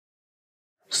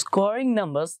Scoring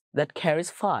numbers that carries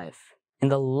 5 in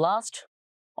the last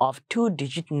of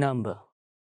two-digit number.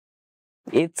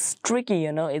 It's tricky,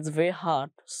 it's very hard.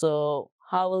 So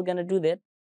how are we gonna do that?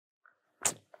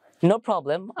 No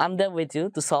problem, I'm there with you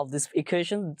to solve this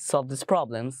equation, solve this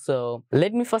problem. So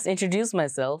let me first introduce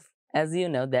myself. As you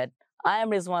know that I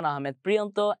am Rizwan Ahmed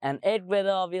Priyanto, an 8th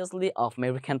grader obviously of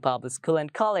American Public School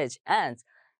and College. And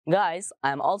guys,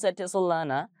 I'm also a Tesol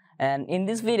learner, and in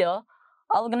this video,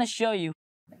 I'm gonna show you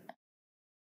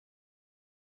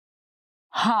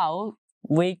how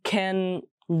we can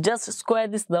just square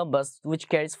these numbers which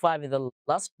carries 5 in the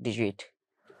last digit.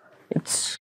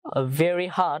 It's very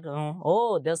hard.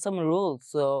 Oh, there's some rules,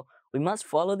 so we must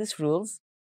follow these rules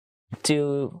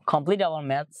to complete our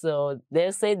math. So they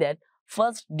say that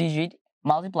first digit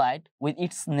multiplied with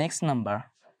its next number.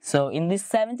 So in this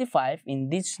 75, in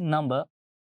this number,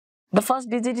 the first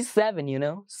digit is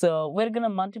 7, so we're gonna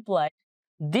multiply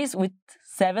this with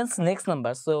 7's next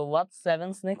number. So what's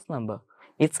 7's next number?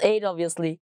 It's 8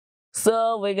 obviously.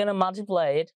 So we're gonna multiply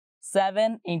it.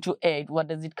 7 into 8, what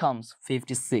does it come?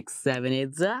 56. 7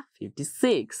 8s are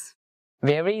 56.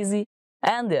 Very easy.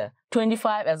 And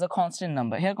 25 as a constant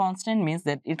number. Here constant means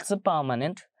that it's a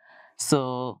permanent.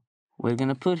 So we're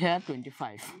gonna put here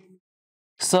 25.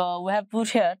 So we have put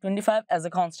here 25 as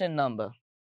a constant number.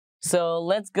 So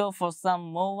let's go for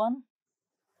some more one.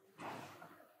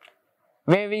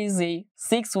 Very easy.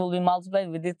 6 will be multiplied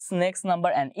with its next number,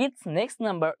 and its next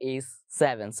number is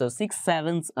 7. So 6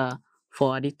 7s are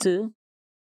 42.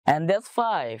 And that's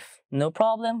 5. No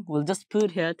problem. We'll just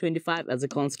put here 25 as a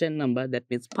constant number. That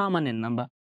means permanent number.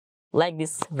 Like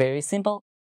this. Very simple.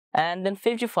 And then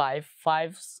 55.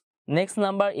 5's next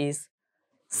number is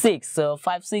 6. So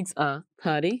 5 6 are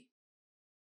 30.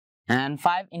 And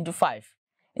 5 into 5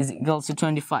 is equals to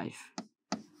 25.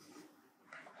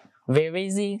 Very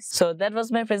easy. So that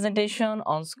was my presentation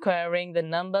on squaring the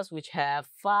numbers which have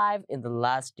 5 in the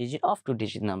last digit of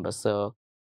two-digit numbers. So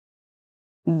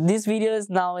this video is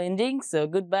now ending. So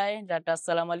goodbye. Tata.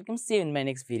 Assalamu alaikum. See you in my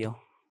next video.